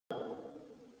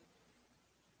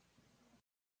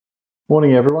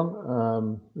Morning,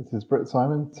 everyone. This is Britt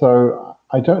Simon. So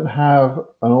I don't have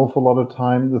an awful lot of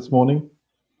time this morning,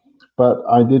 but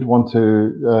I did want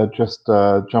to just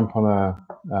jump on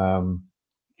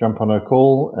a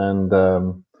call and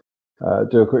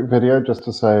do a quick video just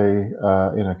to say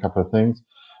a couple of things.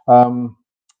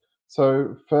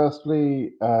 So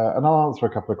firstly, and I'll answer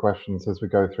a couple of questions as we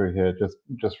go through here,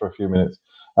 just for a few minutes.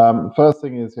 First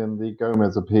thing is in the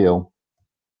Gomez appeal.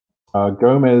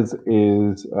 Gomez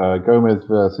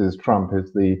versus Trump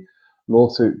is the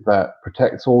lawsuit that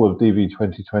protects all of DV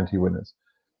 2020 winners.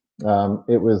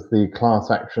 It was the class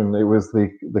action. It was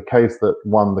the case that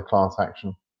won the class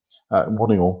action.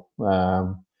 Warning all.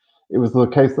 It was the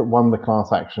case that won the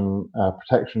class action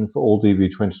protection for all DV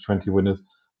 2020 winners.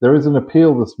 There is an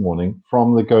appeal this morning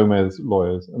from the Gomez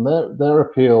lawyers, and their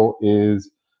appeal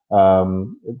is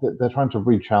they're trying to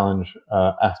re-challenge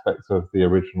aspects of the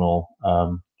original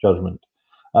judgment.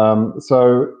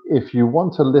 So if you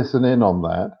want to listen in on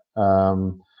that,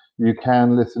 you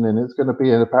can listen in. It's going to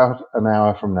be in about an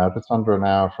hour from now, just under an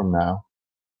hour from now.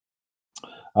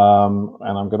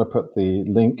 And I'm going to put the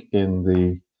link in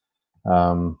the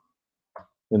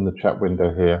chat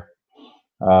window here.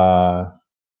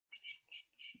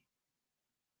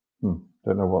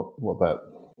 Don't know what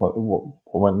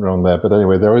went wrong there, but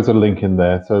anyway, there is a link in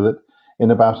there so that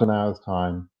in about an hour's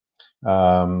time,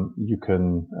 you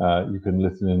can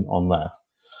listen in on that.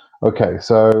 Okay,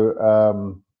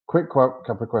 so quick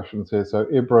couple of questions here. So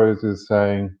Ibros is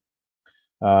saying,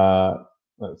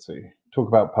 let's see, talk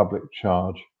about public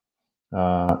charge.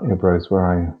 Ibros, where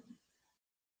are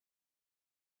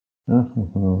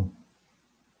you?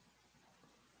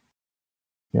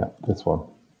 Yeah, this one.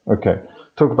 Okay,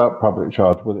 talk about public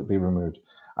charge. Will it be removed?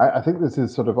 I think this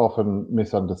is sort of often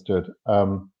misunderstood.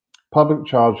 Public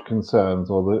charge concerns,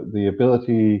 or the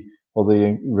ability or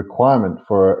the requirement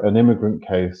for an immigrant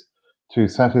case to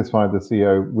satisfy the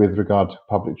CO with regard to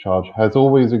public charge has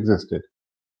always existed.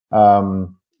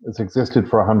 It's existed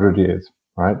for 100 years,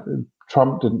 right?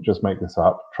 Trump didn't just make this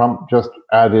up. Trump just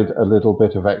added a little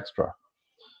bit of extra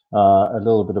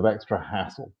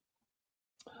hassle.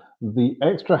 The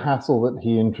extra hassle that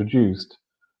he introduced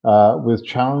was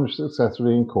challenged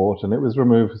successfully in court, and it was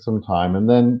removed for some time. And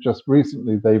then just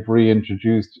recently, they've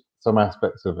reintroduced some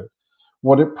aspects of it.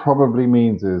 What it probably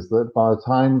means is that by the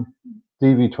time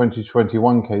DV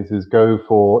 2021 cases go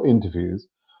for interviews,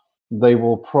 they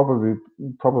will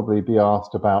probably be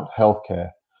asked about healthcare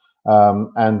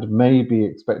and may be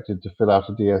expected to fill out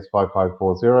a DS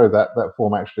 5540. That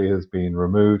form actually has been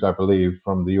removed, I believe,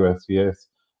 from the USCIS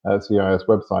CIS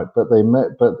website, but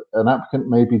an applicant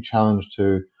may be challenged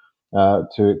to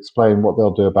explain what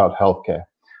they'll do about healthcare.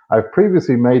 I've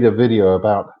previously made a video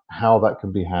about how that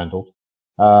can be handled,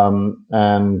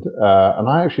 and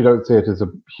I actually don't see it as a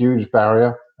huge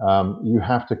barrier. You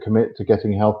have to commit to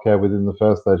getting healthcare within the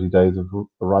first 30 days of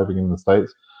arriving in the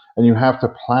States, and you have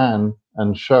to plan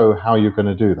and show how you're going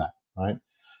to do that, right?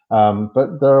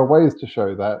 But there are ways to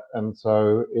show that, and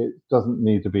so it doesn't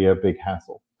need to be a big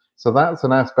hassle. So that's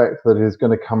an aspect that is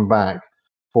going to come back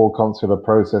for consular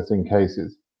processing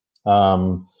cases.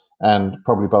 And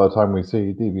probably by the time we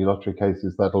see DV lottery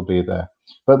cases, that'll be there.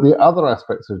 But the other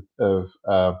aspects of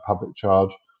public charge,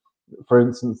 for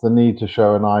instance, the need to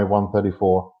show an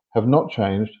I-134, have not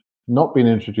changed, not been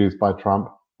introduced by Trump,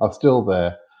 are still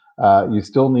there. You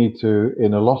still need to,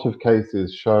 in a lot of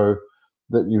cases, show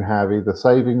that you have either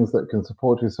savings that can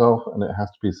support yourself, and it has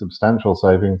to be substantial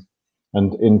savings,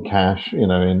 and in cash,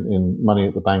 in money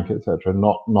at the bank, etc.,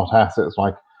 not assets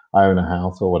like I own a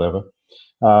house or whatever,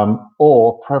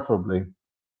 or preferably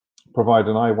provide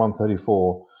an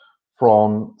I-134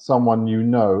 from someone you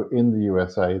know in the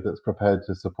USA that's prepared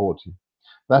to support you.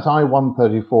 That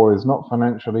I-134 is not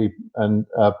financially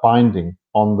binding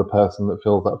on the person that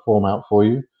fills that form out for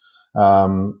you,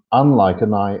 unlike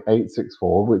an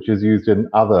I-864, which is used in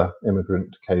other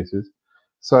immigrant cases.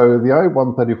 So the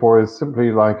I-134 is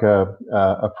simply like a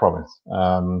promise,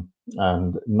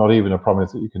 and not even a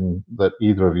promise that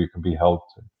either of you can be held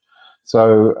to.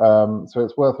 So so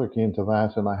it's worth looking into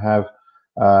that. And I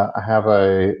have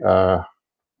a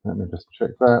let me just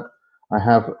check that. I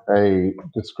have a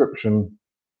description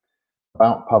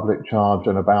about public charge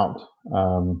and about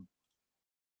the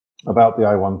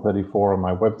I-134 on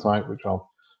my website, which I'll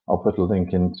put a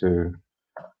link into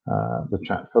the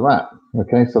chat for that.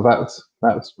 Okay, so that's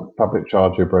public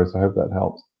charge, Ibros. I hope that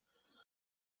helps.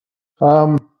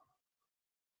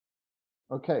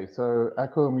 Okay, so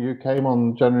Akum, you came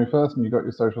on January 1st and you got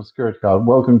your Social Security card.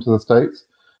 Welcome to the States.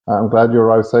 I'm glad you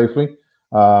arrived safely.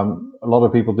 A lot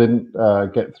of people didn't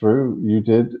get through. You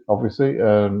did, obviously,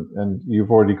 and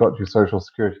you've already got your social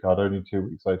security card only 2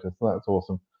 weeks later, so that's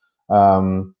awesome.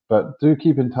 But do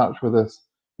keep in touch with us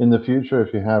in the future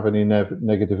if you have any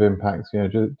negative impacts.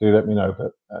 Do let me know.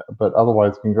 But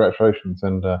otherwise, congratulations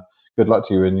and good luck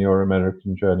to you in your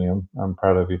American journey. I'm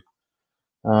proud of you.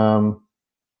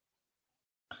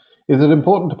 Is it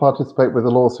important to participate with a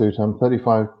lawsuit? I'm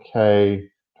 35K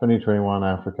 2021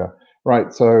 Africa.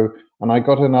 Right. So, and I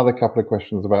got another couple of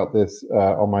questions about this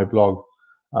on my blog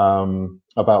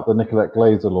about the Nicolette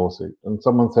Glazer lawsuit. And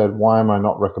someone said, why am I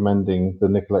not recommending the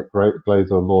Nicolette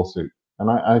Glazer lawsuit? And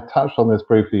I touched on this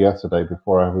briefly yesterday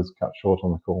before I was cut short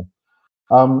on the call.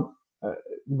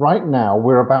 Right now,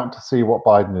 we're about to see what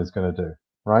Biden is going to do,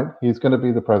 right? He's going to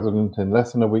be the president in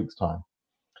less than a week's time.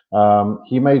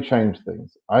 He may change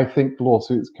things. I think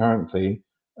lawsuits currently,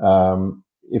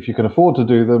 if you can afford to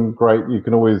do them, great. You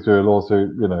can always do a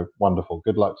lawsuit, wonderful.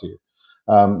 Good luck to you.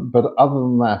 But other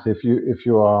than that, if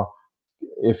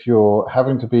you're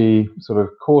having to be sort of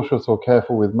cautious or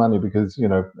careful with money because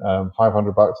 $500,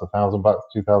 $1,000,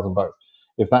 $2,000,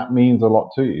 if that means a lot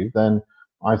to you, then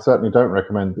I certainly don't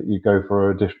recommend that you go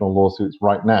for additional lawsuits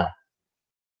right now.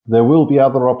 There will be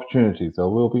other opportunities. There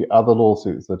will be other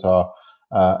lawsuits that are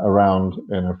around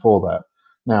for that.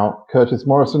 Now, Curtis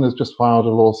Morrison has just filed a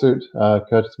lawsuit.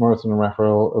 Curtis Morrison and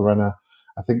Rafael Arena,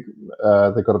 I think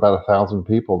they've got about 1,000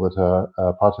 people that are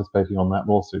participating on that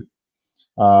lawsuit.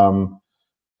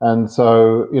 And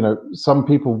so, some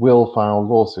people will file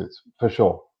lawsuits for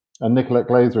sure. And Nicolette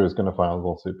Glazer is going to file a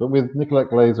lawsuit. But with Nicolette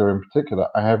Glazer in particular,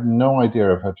 I have no idea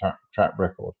of her track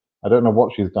record. I don't know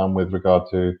what she's done with regard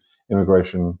to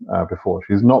immigration before.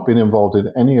 She's not been involved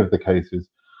in any of the cases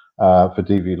for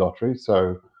DV lottery.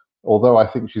 So although I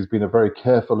think she's been a very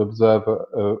careful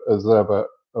observer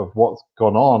of what's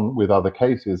gone on with other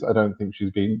cases, I don't think she's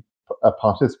been a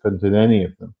participant in any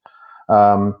of them.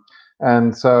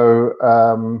 And so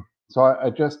I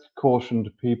just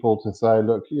cautioned people to say,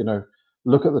 look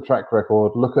at the track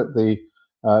record, look at the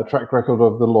track record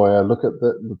of the lawyer, look at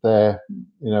their,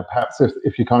 perhaps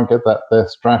if you can't get that, their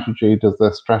strategy, does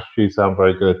their strategy sound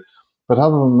very good? But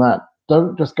other than that,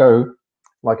 don't just go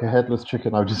like a headless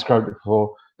chicken. I've described it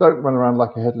before. Don't run around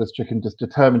like a headless chicken, just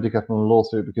determined to get on a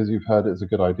lawsuit because you've heard it's a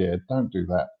good idea. Don't do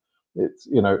that. It's,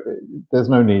 there's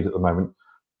no need at the moment.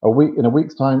 In a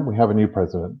week's time, we have a new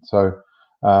president. So,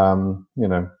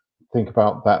 think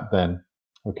about that then.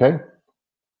 Okay.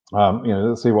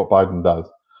 Let's see what Biden does.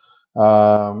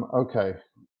 Okay.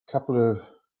 So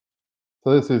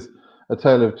this is a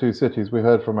tale of two cities. We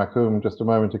heard from Akum just a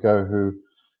moment ago, who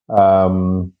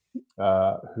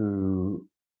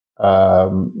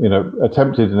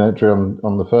attempted an entry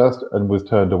on the first and was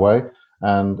turned away.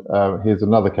 And here's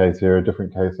another case here, a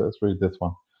different case. Let's read this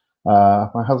one.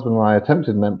 My husband and I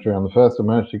attempted an entry on the first and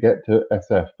managed to get to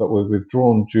SF, but were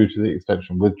withdrawn due to the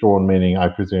extension. Withdrawn meaning, I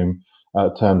presume,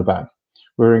 turned back.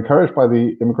 We were encouraged by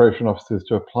the immigration officers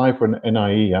to apply for an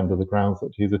NIE under the grounds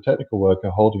that he's a technical worker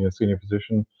holding a senior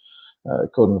position,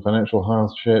 according to financial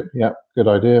hardship. Yep, good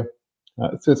idea.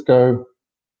 Cisco,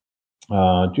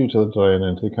 due to the delay in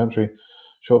entry the country.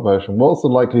 Short version, what's the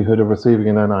likelihood of receiving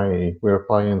an NIE? We're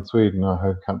applying in Sweden, our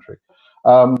home country.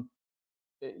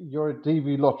 You're a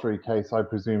DV lottery case, I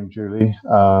presume, Julie.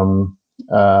 And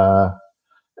I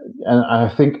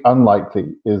think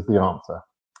unlikely is the answer.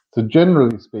 So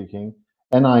generally speaking,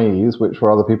 NIEs, which for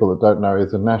other people that don't know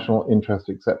is a national interest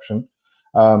exception,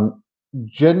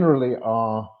 generally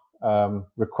are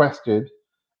requested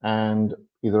and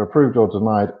either approved or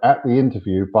denied at the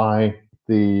interview by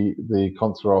the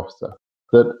consular officer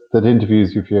that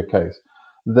interviews you for your case.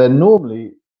 They're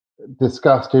normally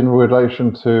discussed in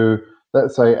relation to,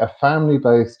 let's say, a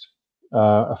family-based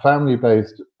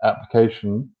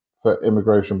application for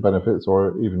immigration benefits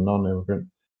or even non-immigrant,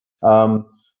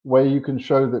 where you can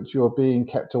show that you're being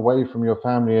kept away from your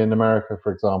family in America,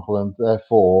 for example, and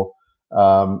therefore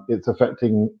it's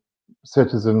affecting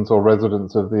citizens or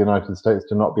residents of the United States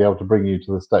to not be able to bring you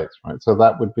to the States, right? So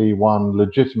that would be one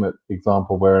legitimate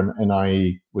example where an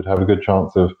NIE would have a good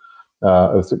chance of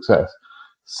success.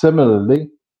 Similarly,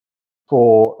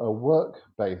 for a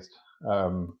work-based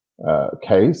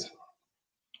case,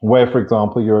 where, for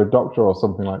example, you're a doctor or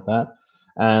something like that,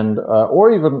 and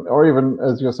or even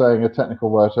as you're saying, a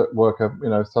technical worker,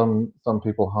 some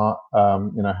people have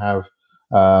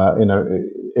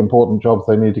important jobs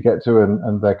they need to get to,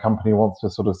 and their company wants to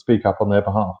sort of speak up on their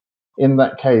behalf. In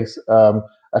that case, a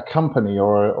company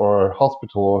or a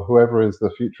hospital or whoever is the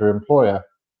future employer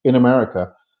in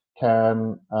America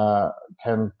can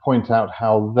point out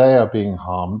how they are being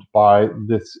harmed by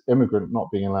this immigrant not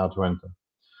being allowed to enter.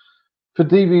 For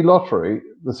DV lottery,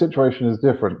 the situation is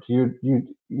different. You're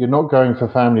not going for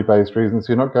family-based reasons.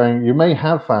 You're not going. You may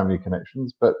have family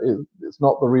connections, but it's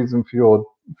not the reason for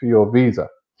your visa.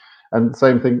 And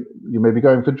same thing, you may be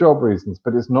going for job reasons,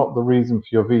 but it's not the reason for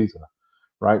your visa,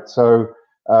 right? So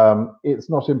it's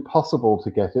not impossible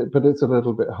to get it, but it's a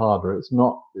little bit harder. It's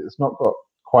not got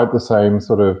quite the same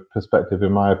sort of perspective,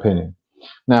 in my opinion.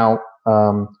 Now,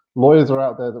 lawyers are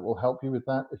out there that will help you with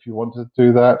that if you want to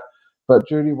do that. But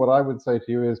Julie, what I would say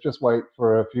to you is just wait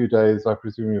for a few days. I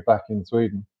presume you're back in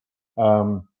Sweden.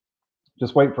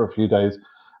 Just wait for a few days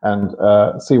and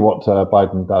see what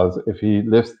Biden does. If he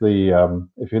lifts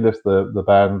the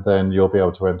ban, then you'll be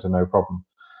able to enter, no problem.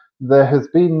 There has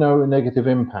been no negative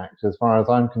impact, as far as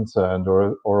I'm concerned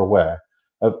or aware,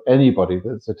 of anybody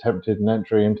that's attempted an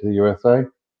entry into the USA,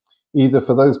 either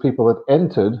for those people that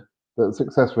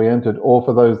successfully entered, or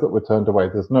for those that were turned away.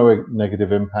 There's no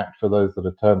negative impact for those that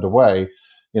are turned away.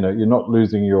 You know, you're not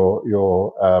losing your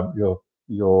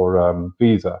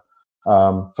visa.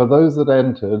 For those that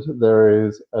entered, there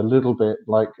is a little bit,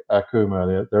 like Akum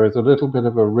earlier, there is a little bit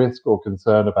of a risk or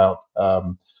concern about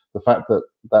the fact that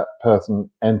that person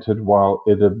entered while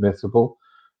inadmissible.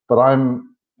 But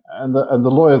the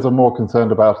lawyers are more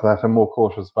concerned about that and more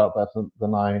cautious about that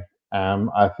than I am.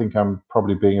 I think I'm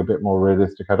probably being a bit more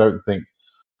realistic. I don't think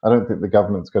the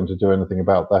government's going to do anything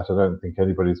about that. I don't think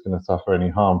anybody's going to suffer any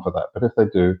harm for that. But if they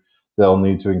do, they'll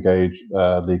need to engage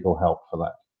legal help for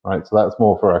that. Right, so that's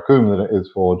more for Akum than it is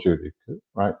for Julie,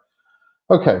 right?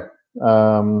 Okay.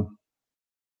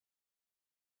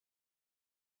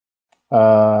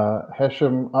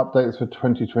 Hesham, updates for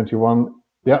 2021.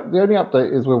 Yeah, the only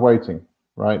update is we're waiting,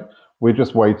 right? We're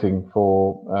just waiting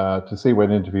for to see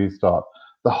when interviews start.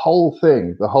 The whole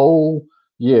thing, the whole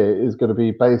year is going to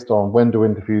be based on when do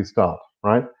interviews start,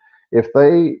 right? If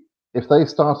they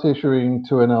start issuing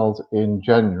 2NLs in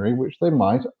January, which they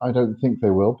might, I don't think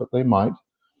they will, but they might.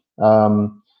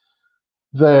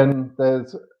 Then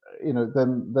there's,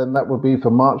 then that would be for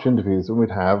March interviews, and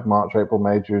we'd have March, April,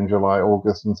 May, June, July,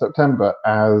 August, and September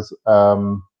as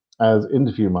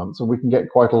interview months, and we can get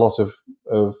quite a lot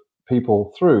of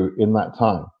people through in that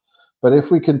time. But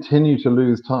if we continue to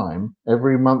lose time,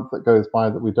 every month that goes by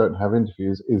that we don't have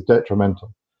interviews is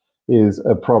detrimental, is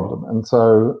a problem, and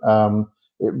so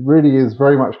it really is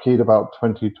very much keyed about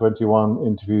 2021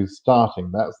 interviews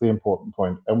starting. That's the important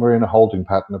point, and we're in a holding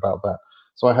pattern about that.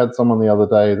 So I had someone the other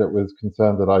day that was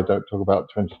concerned that I don't talk about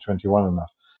 2021 enough.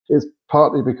 It's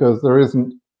partly because there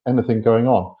isn't anything going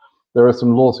on. There are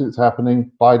some lawsuits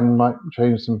happening. Biden might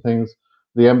change some things.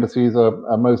 The embassies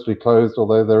are mostly closed,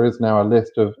 although there is now a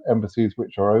list of embassies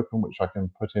which are open, which I can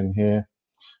put in here.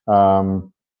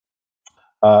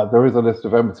 There is a list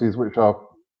of embassies which are,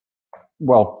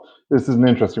 well, this is an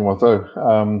interesting one. So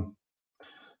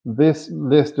this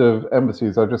list of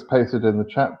embassies I just pasted in the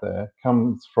chat there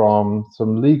comes from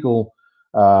some legal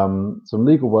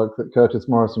work that Curtis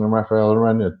Morrison and Rafael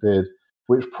Arena did,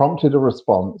 which prompted a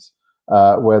response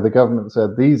where the government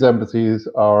said these embassies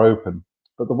are open.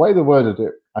 But the way they worded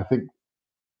it, I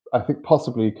think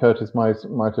possibly Curtis might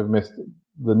have missed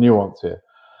the nuance here.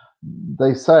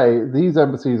 They say these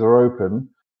embassies are open.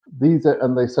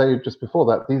 And they say just before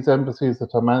that, these embassies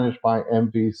that are managed by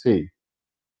MVC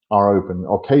are open,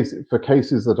 or for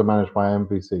cases that are managed by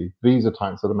MVC, visa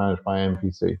types that are managed by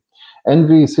MVC.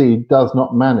 NVC does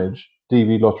not manage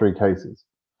DV lottery cases.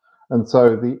 And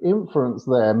so the inference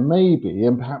there may be,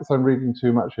 and perhaps I'm reading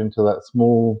too much into that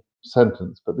small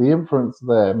sentence, but the inference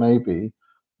there may be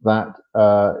that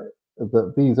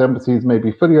that these embassies may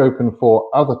be fully open for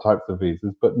other types of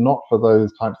visas, but not for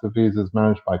those types of visas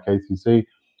managed by KCC,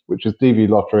 which is DV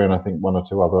lottery and I think one or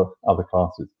two other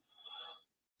classes.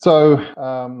 So,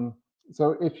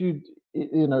 so if you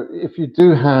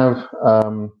do have,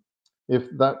 if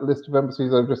that list of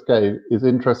embassies I just gave is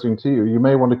interesting to you, you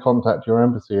may want to contact your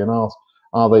embassy and ask,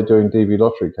 are they doing DV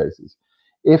lottery cases?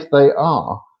 If they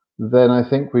are, then I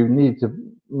think we need to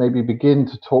maybe begin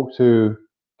to talk to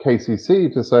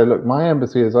KCC to say, look, my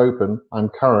embassy is open, I'm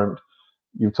current,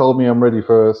 you've told me I'm ready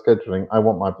for scheduling, I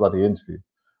want my bloody interview,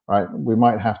 right? We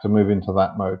might have to move into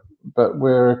that mode, but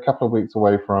we're a couple of weeks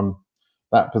away from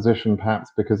that position,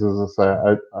 perhaps, because as I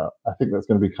say, I think that's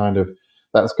going to be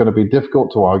that's going to be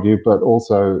difficult to argue, but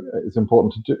also it's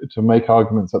important to make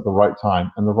arguments at the right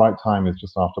time, and the right time is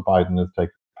just after Biden has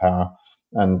taken power,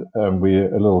 and we're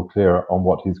a little clearer on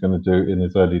what he's going to do in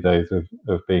his early days of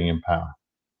being in power.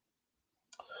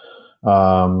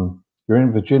 You're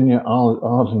in Virginia,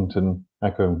 Arlington,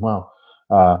 Echo. Wow,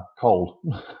 cold,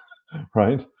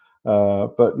 right?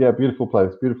 But yeah, beautiful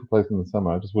place in the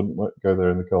summer. I just wouldn't go there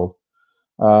in the cold.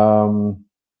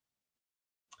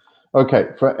 Okay,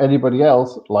 for anybody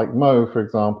else, like Mo, for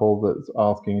example, that's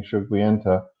asking, should we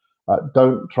enter?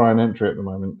 Don't try an entry at the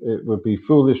moment. It would be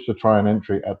foolish to try an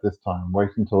entry at this time. Wait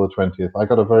until the 20th. I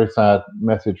got a very sad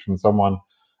message from someone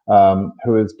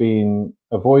who has been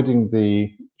avoiding the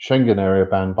Schengen area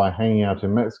ban by hanging out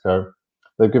in Mexico.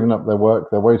 They've given up their work.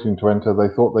 They're waiting to enter. They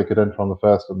thought they could enter on the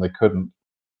 1st and they couldn't.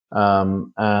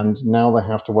 And now they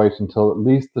have to wait until at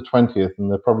least the 20th,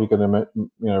 and they're probably going to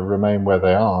remain where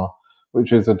they are,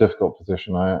 which is a difficult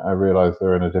position. I realize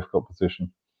they're in a difficult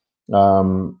position.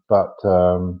 But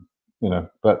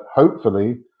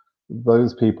hopefully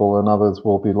those people and others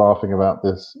will be laughing about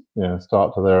this,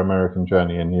 start to their American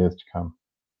journey in years to come.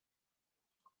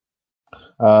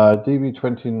 DV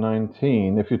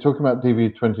 2019, if you're talking about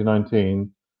DV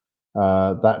 2019,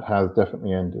 that has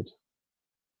definitely ended.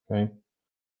 Okay.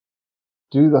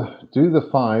 Do the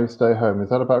 5 stay home. Is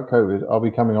that about COVID? I'll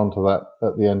be coming on to that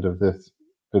at the end of this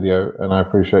video, and I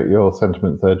appreciate your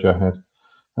sentiments there, Jahed.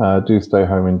 Do stay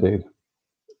home indeed.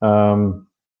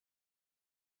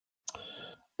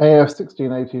 AF 16,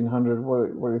 1800, what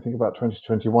do you think about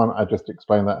 2021? I just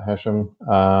explained that, Hesham.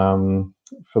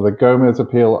 For the Gomez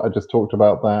appeal, I just talked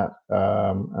about that.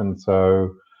 And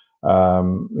so,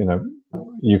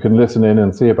 you can listen in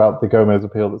and see about the Gomez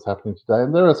appeal that's happening today.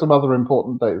 And there are some other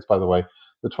important dates, by the way.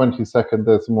 The 22nd,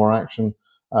 there's some more action.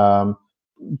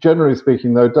 Generally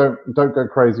speaking, though, don't go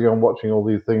crazy on watching all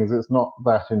these things. It's not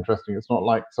that interesting. It's not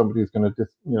like somebody's going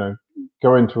to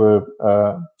go into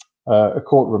a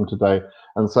courtroom today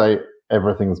and say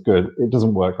everything's good. It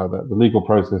doesn't work like that. The legal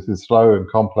process is slow and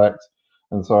complex,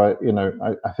 and so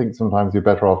I think sometimes you're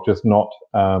better off just not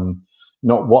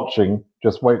watching.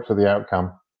 Just wait for the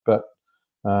outcome. But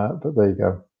there you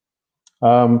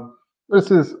go.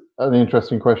 This is an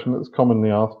interesting question that's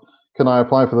commonly asked. Can I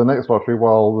apply for the next lottery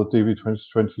while the DV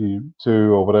 2022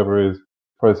 or whatever is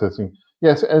processing?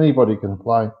 Yes, anybody can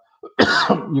apply.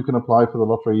 You can apply for the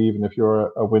lottery even if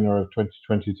you're a winner of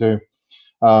 2022.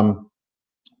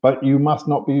 But you must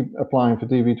not be applying for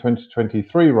DV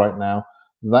 2023 right now.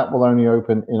 That will only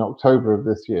open in October of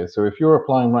this year. So if you're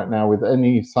applying right now with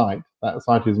any site, that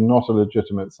site is not a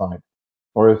legitimate site.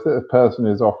 Or if a person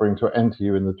is offering to enter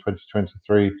you in the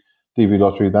 2023 DV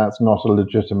lottery, that's not a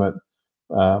legitimate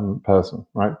person,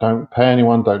 right? Don't pay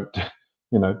anyone. Don't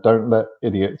let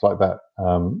idiots like that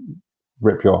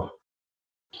rip you off.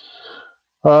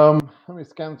 Let me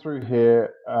scan through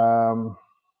here.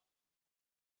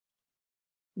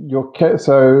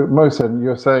 So Mohsen,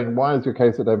 you're saying, why is your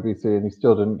case at MVC and you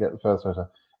still didn't get the first letter?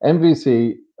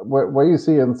 MVC, where you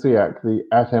see in SEAC the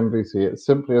at MVC, it's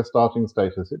simply a starting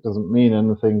status. It doesn't mean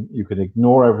anything. You can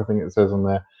ignore everything it says on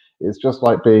there. It's just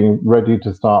like being ready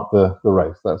to start the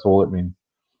race. That's all it means.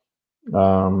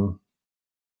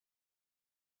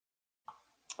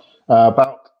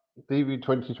 About DV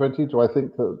 2020, do I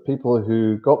think that people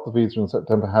who got the visa in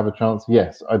September have a chance?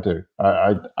 Yes, I do.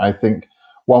 I think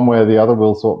one way or the other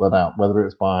we'll sort that out, whether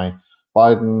it's by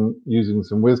Biden using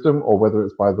some wisdom or whether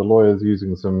it's by the lawyers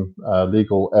using some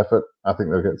legal effort. I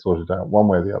think they'll get sorted out one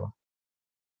way or the other.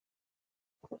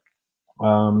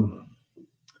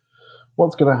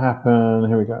 What's going to happen?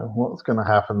 Here we go. What's going to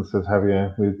happen, says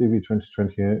Javier, with DV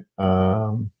 2028?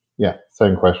 Yeah,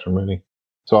 same question, really.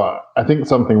 So I think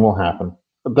something will happen.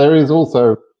 But there is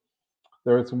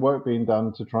some work being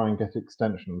done to try and get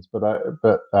extensions,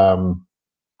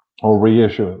 or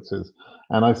reissuances.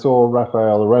 And I saw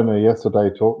Rafael Arena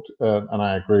yesterday talked, and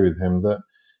I agree with him that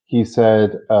he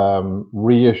said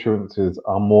reissuances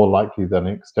are more likely than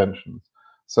extensions.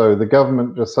 So the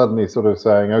government just suddenly sort of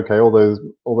saying, okay, all those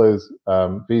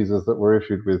visas that were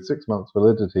issued with 6 months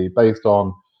validity based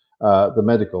on the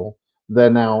medical, they're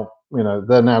now going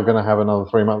to have another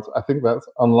 3 months. I think that's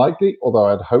unlikely, although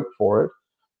I'd hope for it.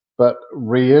 But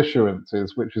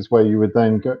reissuances, which is where you would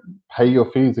then pay your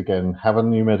fees again, have a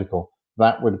new medical,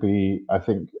 that would be, I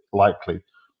think, likely.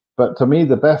 But to me,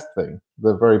 the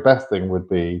very best thing would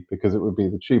be, because it would be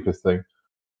the cheapest thing,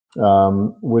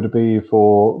 would be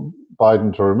for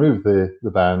Biden to remove the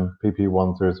ban, PP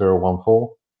 10014,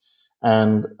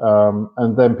 and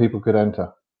then people could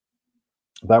enter.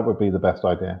 That would be the best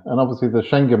idea. And obviously the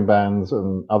Schengen bans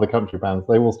and other country bans,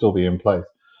 they will still be in place,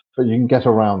 but you can get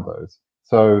around those.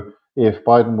 So if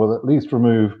Biden will at least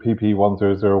remove PP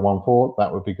 10014,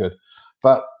 that would be good.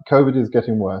 But COVID is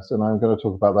getting worse, and I'm going to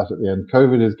talk about that at the end.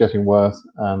 COVID is getting worse,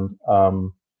 and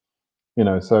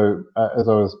so as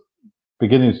I was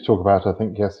beginning to talk about, I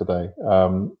think yesterday,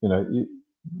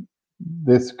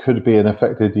 this could be an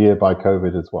affected year by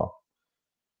COVID as well.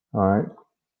 All right.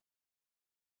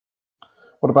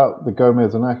 What about the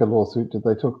Gomez and Acker lawsuit? Did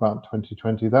they talk about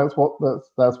 2020? That's what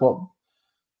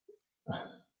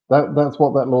That's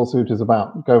what that lawsuit is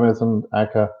about, Gomez and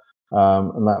Acker,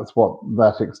 and that's what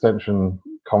that extension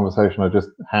conversation I just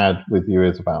had with you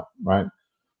is about, right?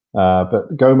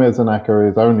 But Gomez and Acker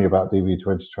is only about DV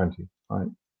 2020, right?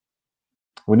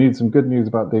 We need some good news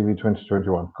about DV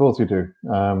 2021. Of course you do.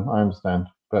 I understand,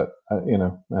 but you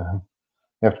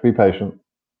have to be patient.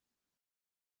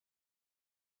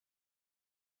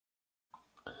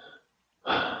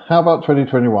 How about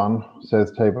 2021,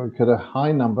 says Tabo? Could a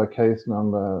high case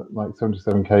number like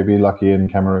 77K be lucky in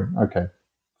Cameroon? Okay.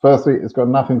 Firstly, it's got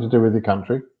nothing to do with your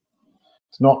country.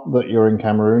 It's not that you're in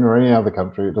Cameroon or any other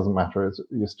country. It doesn't matter.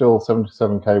 You're still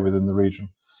 77K within the region.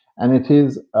 And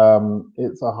it's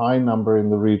a high number in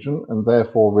the region and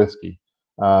therefore risky.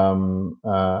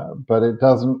 But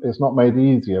it's not made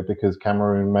easier because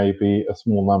Cameroon may be a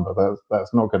small number.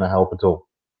 That's not going to help at all,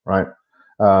 right?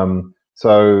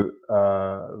 So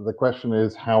the question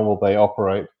is, how will they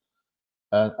operate?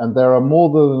 And there are more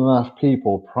than enough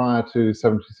people prior to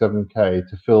 77K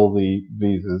to fill the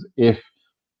visas if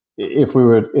we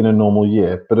were in a normal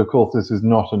year. But of course, this is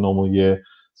not a normal year.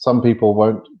 Some people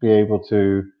won't be able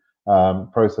to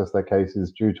process their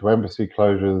cases due to embassy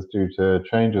closures, due to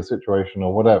change of situation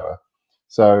or whatever.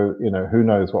 So, who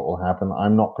knows what will happen?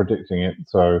 I'm not predicting it.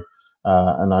 So,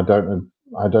 and I don't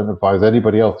advise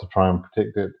anybody else to try and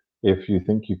predict it. If you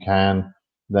think you can,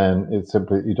 then it's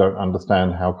simply you don't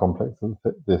understand how complex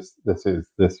this is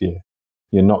this year.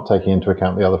 You're not taking into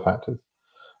account the other factors.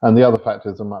 And the other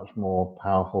factors are much more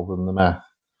powerful than the math.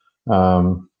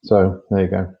 So there you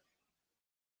go.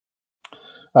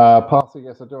 Parsi,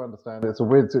 yes, I do understand. It's a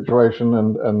weird situation,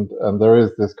 and there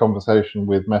is this conversation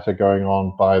with Meta going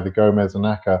on by the Gomez and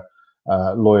Acker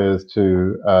lawyers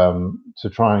to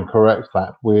try and correct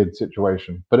that weird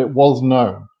situation. But it was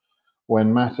known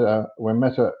when Meta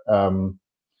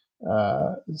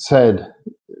said.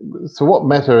 So what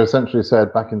Meta essentially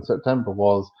said back in September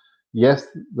was, yes,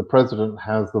 the president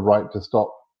has the right to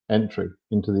stop entry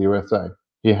into the USA.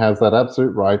 He has that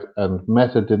absolute right, and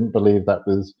Meta didn't believe that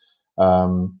was,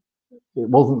 it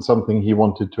wasn't something he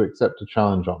wanted to accept a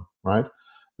challenge on, right?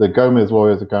 The Gomez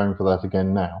lawyers are going for that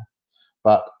again now,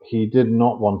 but he did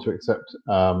not want to accept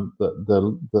that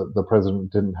the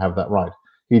president didn't have that right.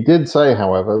 He did say,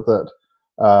 however, that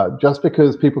just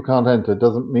because people can't enter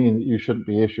doesn't mean that you shouldn't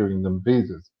be issuing them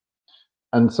visas.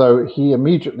 And so he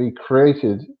immediately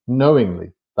created,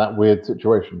 knowingly, that weird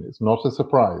situation. It's not a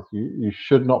surprise. You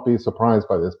should not be surprised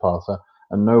by this, Parser,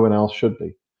 and no one else should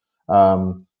be.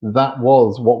 That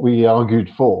was what we argued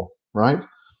for, right?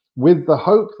 With the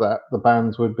hope that the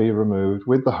bans would be removed,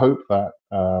 with the hope that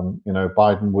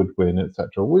Biden would win,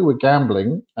 etc. We were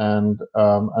gambling, and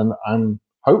I'm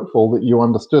hopeful that you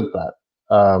understood that.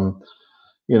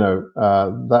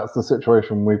 That's the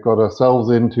situation we've got ourselves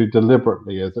into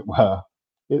deliberately, as it were.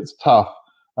 It's tough.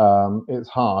 It's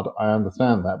hard. I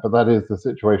understand that, but that is the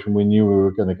situation we knew we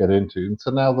were going to get into. And so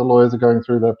now the lawyers are going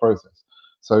through their process.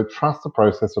 So trust the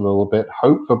process a little bit.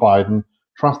 Hope for Biden.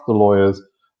 Trust the lawyers,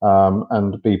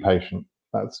 and be patient.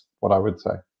 That's what I would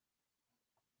say.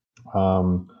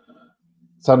 Sanjan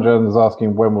is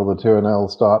asking, when will the 2NL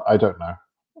start? I don't know.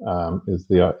 Is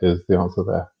the answer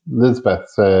there? Lisbeth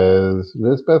says,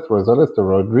 Lisbeth Rosalista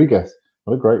Rodriguez.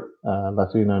 What a great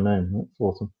Latino name. That's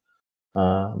awesome.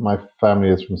 My family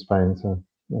is from Spain, so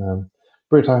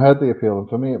Britt, I heard the appeal, and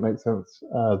for me it makes sense.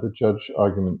 The judge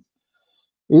argument.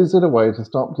 Is it a way to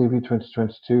stop DV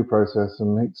 2022 process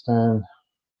and make stand?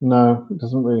 No, it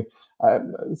doesn't really.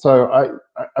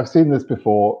 I've seen this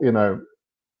before.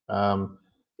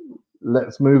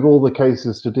 Let's move all the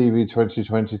cases to DV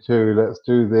 2022. Let's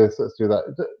do this. Let's do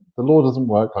that. The law doesn't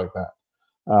work like that.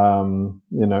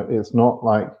 It's not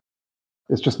like.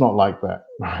 It's just not like that,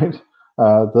 right?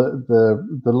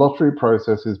 The lottery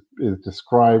process is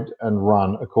described and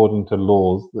run according to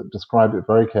laws that describe it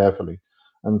very carefully.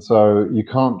 And so you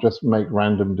can't just make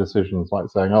random decisions like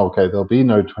saying, oh, okay, there'll be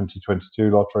no 2022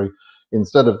 lottery.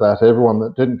 Instead of that, everyone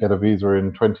that didn't get a visa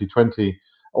in 2020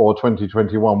 or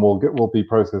 2021 will be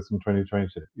processed in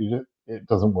 2022. It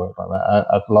doesn't work like that.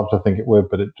 I'd love to think it would,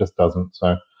 but it just doesn't.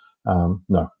 So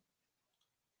no.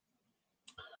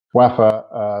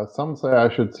 Wafa, some say I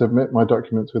should submit my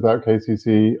documents without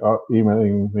KCC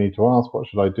emailing me to ask, what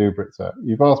should I do, Britza?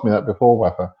 You've asked me that before,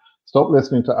 Wafa. Stop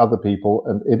listening to other people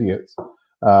and idiots.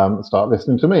 Start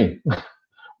listening to me.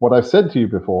 What I've said to you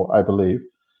before, I believe,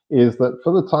 is that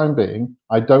for the time being,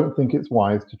 I don't think it's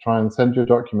wise to try and send your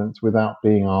documents without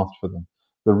being asked for them.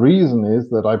 The reason is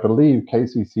that I believe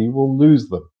KCC will lose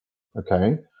them,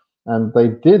 okay? And they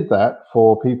did that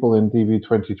for people in DV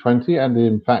 2020 and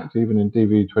in fact even in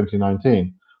DV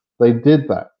 2019. They did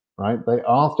that, right? They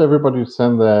asked everybody to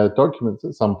send their documents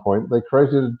at some point. They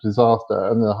created a disaster,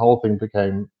 and the whole thing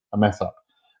became a mess up.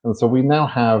 And so we now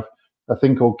have a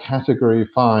thing called Category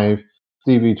 5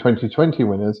 DV 2020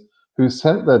 winners who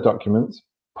sent their documents,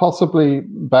 possibly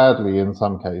badly in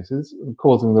some cases,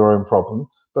 causing their own problem,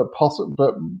 but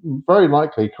very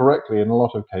likely correctly in a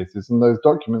lot of cases, and those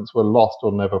documents were lost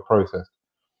or never processed.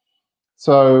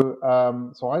 So,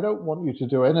 so I don't want you to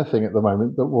do anything at the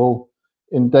moment that will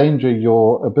endanger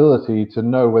your ability to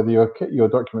know whether your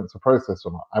documents are processed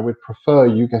or not. I would prefer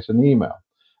you get an email.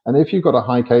 And if you've got a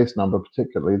high case number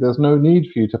particularly, there's no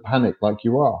need for you to panic like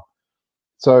you are.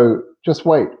 So just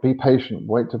wait, be patient,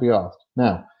 wait to be asked.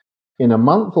 Now, in a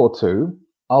month or two,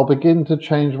 I'll begin to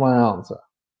change my answer.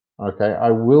 Okay,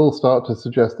 I will start to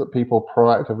suggest that people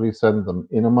proactively send them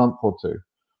in a month or two,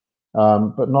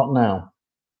 but not now.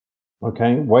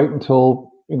 Okay, wait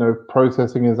until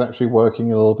processing is actually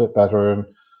working a little bit better, and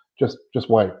just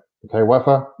wait. Okay,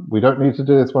 Wefa, we don't need to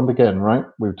do this one again, right?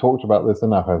 We've talked about this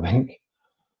enough, I think.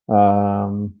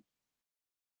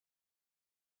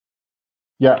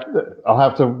 Yeah, I'll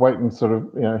have to wait and sort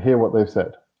of hear what they've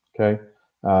said. Okay,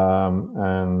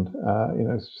 and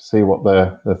see what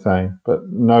they're saying, but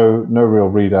no real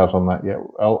readout on that yet.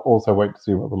 I'll also wait to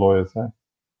see what the lawyers say.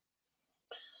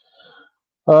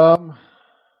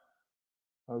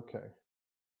 Okay.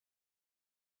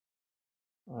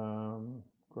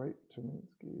 Great,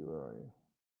 Cheminsky, where are you?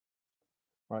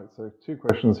 Right, so 2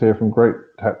 questions here from Great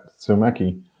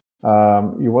Tatsumaki.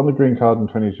 You won the green card in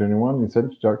 2021. You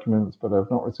sent your documents, but I've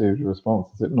not received a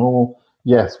response. Is it normal?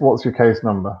 Yes. What's your case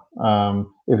number?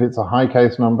 If it's a high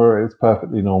case number, it's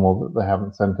perfectly normal that they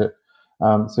haven't sent it.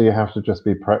 So you have to just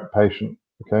be patient.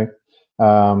 Okay.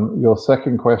 Your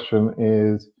second question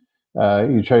is,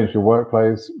 you changed your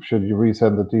workplace. Should you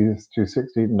resend the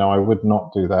DS260? No, I would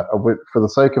not do that. For the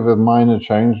sake of a minor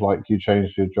change, like you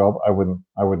changed your job, I wouldn't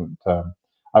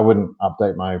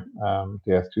update my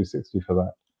DS260 for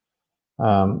that.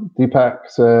 Deepak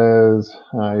says,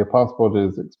 your passport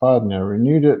is expired and you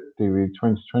renewed it. DV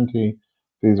 2020,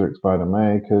 visa expired in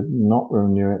May. Could not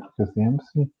renew it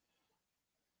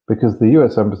because the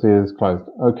US embassy is closed.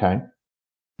 Okay.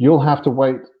 You'll have to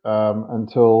wait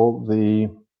until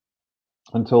DV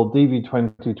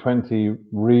 2020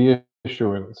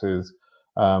 reissuances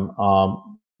are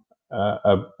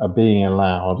being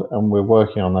allowed, and we're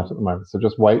working on that at the moment. So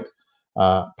just wait,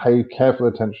 pay careful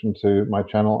attention to my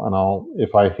channel, and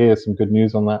if I hear some good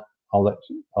news on that, I'll let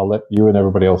you and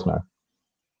everybody else know.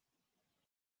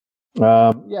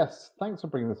 Yes, thanks for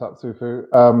bringing this up, Sufu.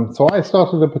 So I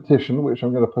started a petition, which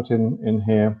I'm going to put in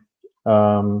here.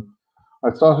 I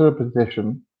started a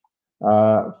petition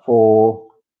for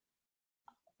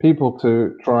people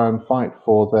to try and fight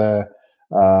for their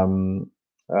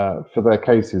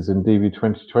cases in DV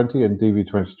 2020 and DV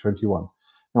 2021.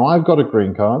 Now, I've got a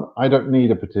green card. I don't need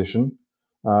a petition,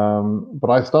 but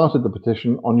I started the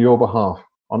petition on your behalf,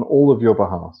 on all of your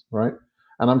behalves, right?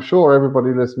 And I'm sure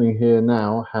everybody listening here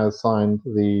now has signed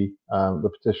the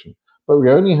petition, but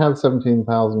we only have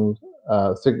 17,000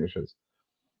 signatures,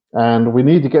 and we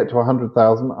need to get to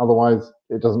 100,000. Otherwise,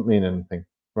 it doesn't mean anything,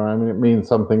 right? I mean, it means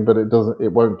something, but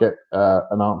it won't get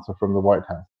an answer from the White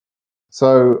House.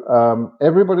 So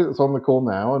everybody that's on the call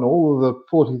now, and all of the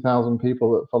 40,000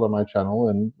 people that follow my channel,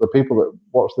 and the people that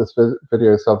watch this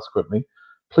video subsequently,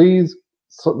 please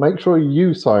make sure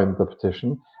you sign the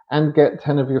petition and get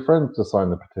 10 of your friends to sign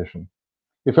the petition.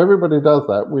 If everybody does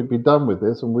that, we'd be done with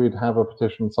this, and we'd have a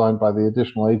petition signed by the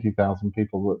additional 80,000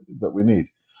 people that we need.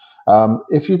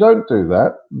 If you don't do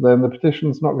that, then the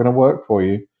petition's not going to work for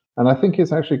you. And I think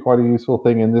it's actually quite a useful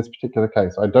thing in this particular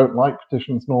case. I don't like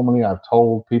petitions normally. I've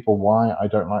told people why I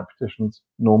don't like petitions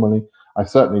normally. I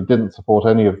certainly didn't support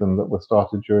any of them that were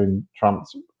started during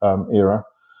Trump's era.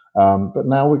 But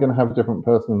now we're going to have a different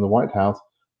person in the White House.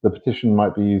 The petition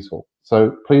might be useful.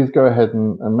 So please go ahead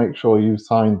and make sure you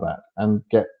sign that and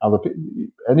get other people.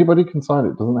 Anybody can sign it.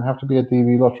 It doesn't have to be a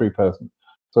DV lottery person.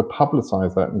 So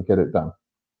publicize that and get it done.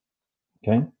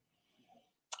 Okay.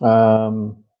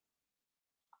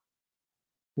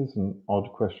 Here's an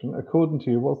odd question. According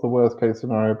to you, what's the worst case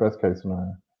scenario, best case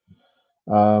scenario?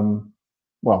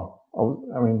 Well,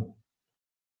 I mean,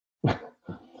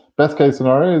 best case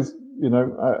scenario is,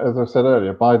 as I said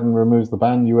earlier, Biden removes the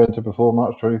ban, you enter before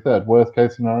March 23rd. Worst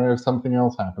case scenario, something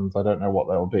else happens. I don't know what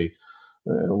that will be.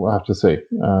 We'll have to see.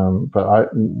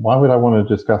 But why would I want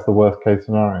to discuss the worst case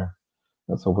scenario?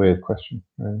 That's a weird question,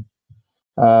 really.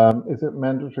 Is it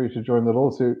mandatory to join the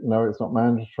lawsuit? No, it's not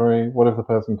mandatory. What if the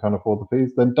person can't afford the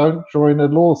fees? Then don't join a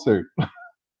lawsuit.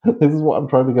 This is what I'm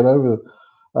trying to get over.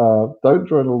 Don't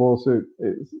join a lawsuit.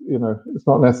 It's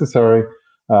not necessary.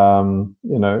 You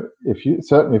know, if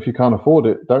you can't afford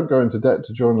it, don't go into debt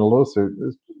to join a lawsuit.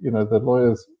 You know, the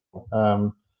lawyers.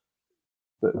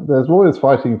 There's lawyers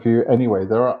fighting for you anyway.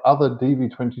 There are other DV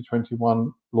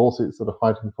 2021 lawsuits that are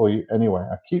fighting for you anyway.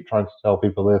 I keep trying to tell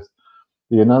people this.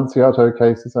 The Enunciato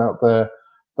case is out there.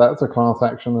 That's a class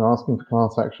action. They're asking for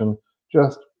class action.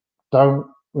 Just don't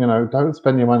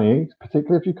spend your money,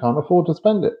 particularly if you can't afford to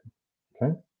spend it.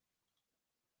 Okay.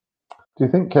 Do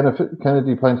you think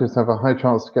Kennedy plaintiffs have a high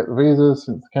chance to get the visas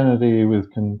since Kennedy was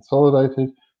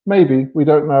consolidated? Maybe. We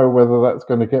don't know whether that's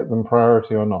going to get them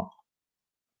priority or not.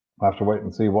 We'll have to wait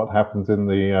and see what happens in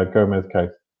the Gomez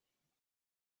case.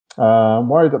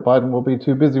 Worried that Biden will be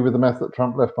too busy with the mess that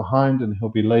Trump left behind and he'll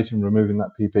be late in removing that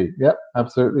PP. Yep,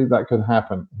 absolutely, that could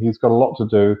happen. He's got a lot to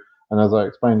do, and as I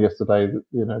explained yesterday,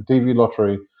 you know, DV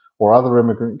lottery or other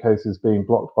immigrant cases being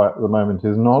blocked by at the moment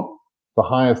is not the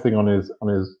highest thing on his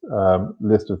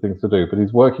list of things to do. But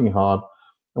he's working hard,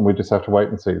 and we just have to wait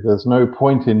and see. There's no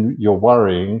point in your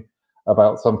worrying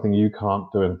about something you can't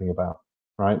do anything about,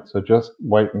 right? So just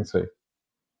wait and see.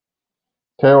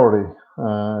 Kaori,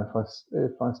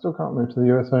 if I still can't move to the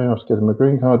USA after getting my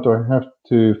green card, do I have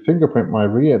to fingerprint my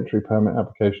re-entry permit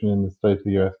application in the state of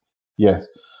the US? Yes.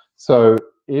 So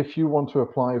if you want to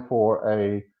apply for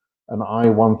an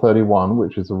I-131,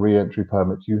 which is a re-entry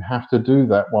permit, you have to do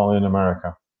that while in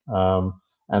America, and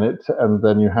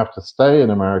then you have to stay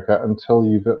in America until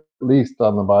you've at least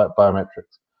done the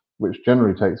biometrics, which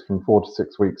generally takes from 4 to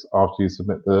 6 weeks after you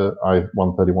submit the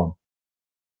I-131.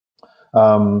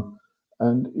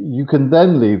 And you can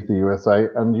then leave the USA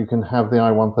and you can have the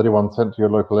I-131 sent to your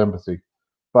local embassy,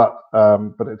 but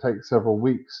it takes several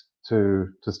weeks to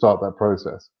start that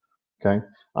process. Okay,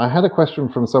 I had a question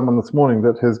from someone this morning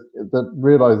that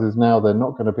realizes now they're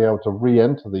not going to be able to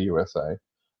re-enter the USA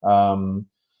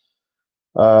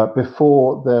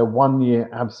before their 1 year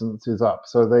absence is up.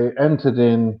 So they entered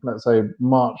in, let's say,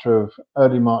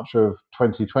 early March of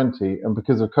 2020, and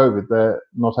because of COVID, they're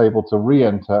not able to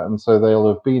re-enter, and so they'll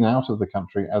have been out of the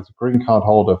country as a green card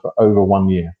holder for over 1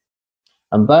 year.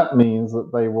 And that means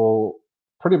that they will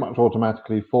pretty much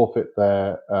automatically forfeit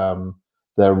their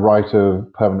right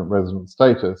of permanent resident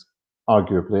status,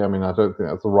 arguably. I mean, I don't think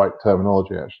that's the right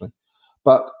terminology, actually.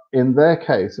 But in their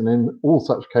case, and in all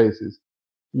such cases,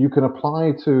 you can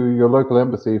apply to your local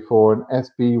embassy for an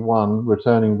SB1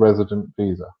 returning resident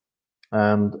visa.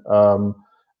 And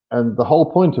the whole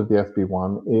point of the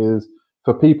SB1 is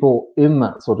for people in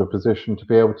that sort of position to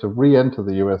be able to re-enter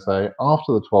the USA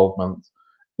after the 12 months,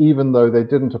 even though they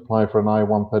didn't apply for an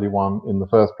I-131 in the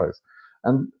first place.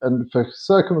 And for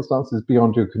circumstances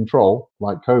beyond your control,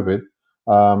 like COVID,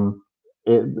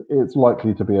 it's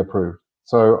likely to be approved.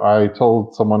 So I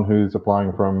told someone who's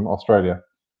applying from Australia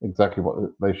exactly what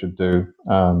they should do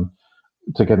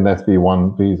to get an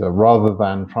SB1 visa, rather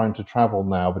than trying to travel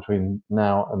now between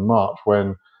now and March,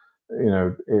 when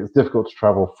it's difficult to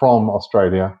travel from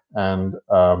Australia, and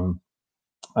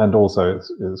also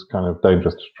it's kind of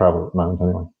dangerous to travel at the moment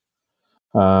anyway.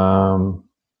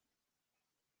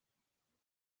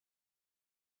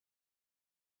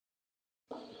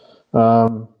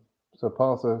 So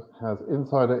Parser has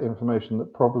insider information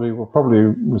that will probably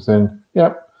rescind.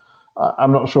 Yep.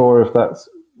 I'm not sure if that's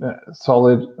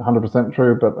solid, 100%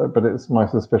 true, but it's my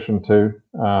suspicion too.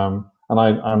 And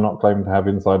I'm not claiming to have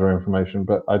insider information,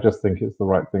 but I just think it's the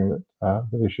right thing that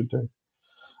he should do.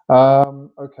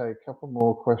 Okay, a couple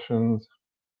more questions.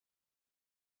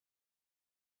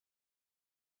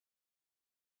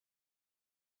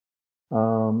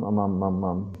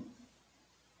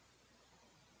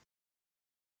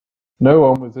 No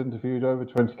one was interviewed over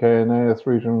 20K in AS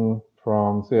region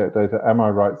from C8 data. Am I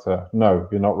right, sir? No,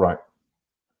 you're not right.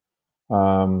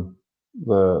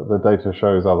 The data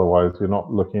shows otherwise. You're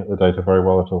not looking at the data very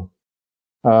well at all.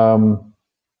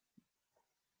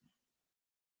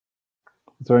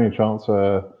 Is there any chance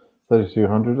for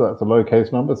 3,200? That's a low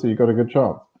case number, so you've got a good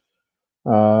chance.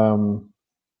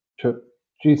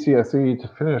 GCSE to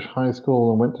finish high school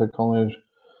and went to college.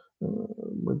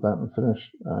 With that and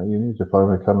finish, you need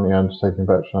diploma, currently undertaking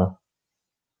bachelor.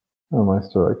 Am I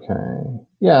still okay?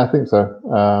 Yeah, I think so.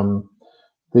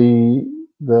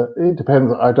 It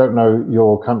depends. I don't know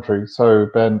your country, so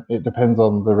Ben, it depends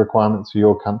on the requirements for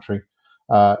your country.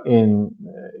 But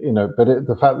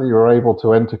the fact that you're able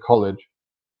to enter college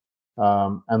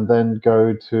and then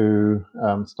go to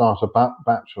start a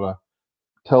bachelor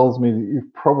tells me that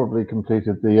you've probably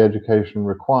completed the education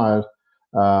required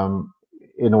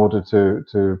in order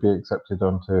to be accepted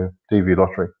onto DV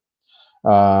lottery.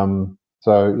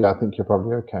 So yeah, I think you're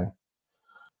probably okay.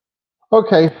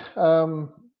 Okay,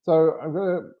 So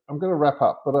I'm gonna wrap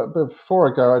up, but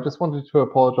before I go, I just wanted to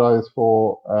apologise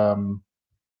for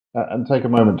and take a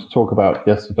moment to talk about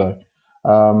yesterday.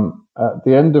 At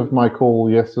the end of my call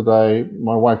yesterday,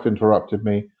 my wife interrupted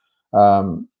me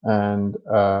and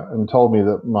told me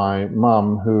that my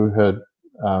mum, who had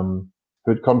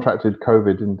contracted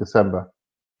COVID in December,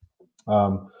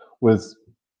 was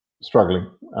struggling.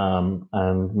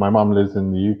 And my mum lives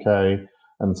in the UK,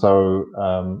 and so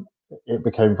it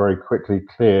became very quickly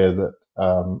clear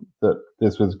that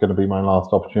this was going to be my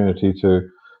last opportunity to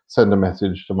send a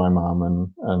message to my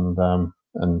mum,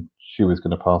 and she was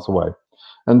going to pass away,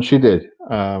 and she did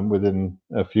within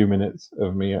a few minutes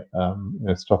of me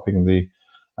stopping the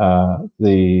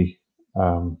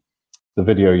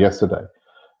video yesterday.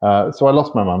 So I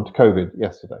lost my mum to COVID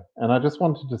yesterday, and I just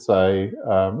wanted to say,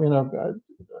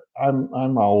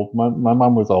 I'm old. My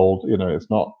mum was old. It's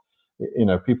not,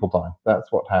 people die.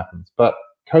 That's what happens. But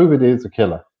COVID is a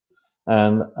killer,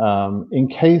 and in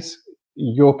case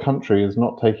your country is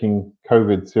not taking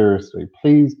COVID seriously,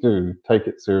 please do take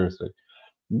it seriously.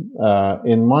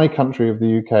 In my country of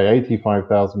the UK,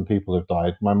 85,000 people have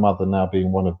died. My mother now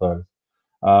being one of those.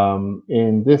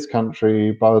 In this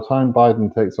country, by the time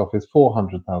Biden takes office,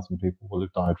 400,000 people will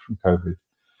have died from COVID.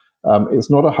 It's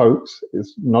not a hoax.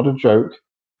 It's not a joke.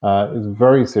 It's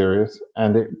very serious,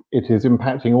 and it is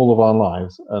impacting all of our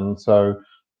lives. And so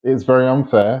it's very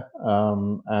unfair.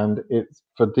 And it's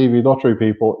for DV lottery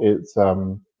people. It's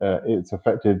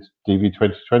affected DV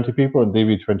 2020 people and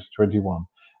DV 2021,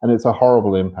 and it's a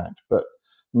horrible impact. But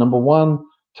number one,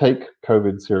 take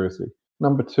COVID seriously.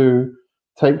 Number two,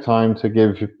 take time to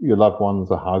give your loved ones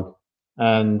a hug.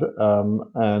 And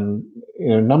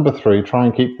number three, try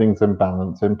and keep things in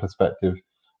balance, in perspective.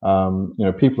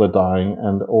 People are dying,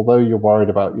 and although you're worried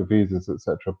about your visas,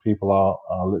 etc., people are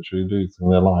literally losing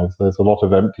their lives. There's a lot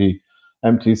of empty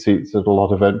seats at a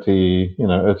lot of at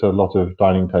a lot of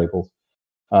dining tables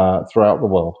throughout the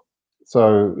world.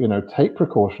 So take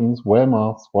precautions, wear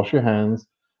masks, wash your hands,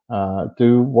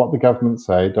 do what the government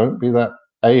say. Don't be that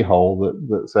a-hole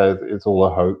that says it's all a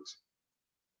hoax.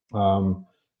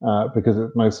 Because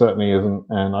it most certainly isn't,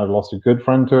 and I've lost a good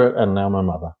friend to it, and now my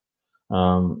mother.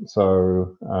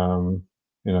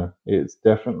 It's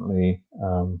definitely,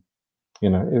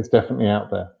 it's definitely out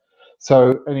there.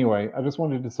 So anyway, I just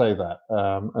wanted to say that.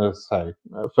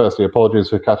 Firstly, apologies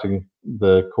for cutting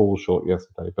the call short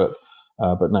yesterday, but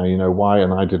now you know why,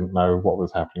 and I didn't know what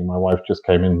was happening. My wife just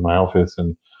came in my office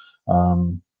and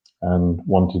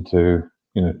wanted to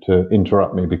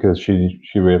interrupt me because she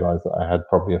realised that I had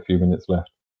probably a few minutes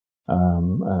left.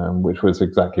 Which was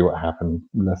exactly what happened,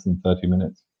 less than 30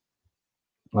 minutes.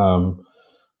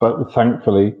 But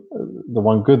thankfully, the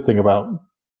one good thing about,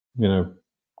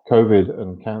 COVID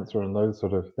and cancer and those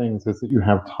sort of things is that you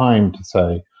have time to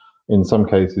say, in some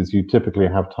cases, you typically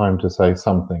have time to say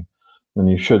something, and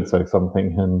you should say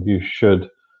something, and you should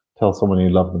tell someone you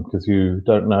love them, because you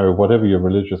don't know, whatever your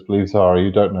religious beliefs are,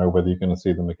 you don't know whether you're going to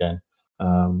see them again.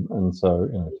 And so,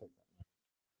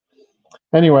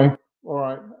 anyway, all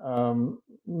right.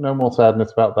 No more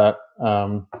sadness about that.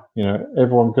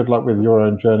 Everyone, good luck with your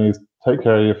own journeys. Take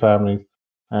care of your families,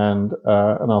 and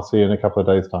I'll see you in a couple of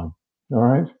days' time. All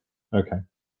right? Okay.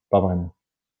 Bye-bye now.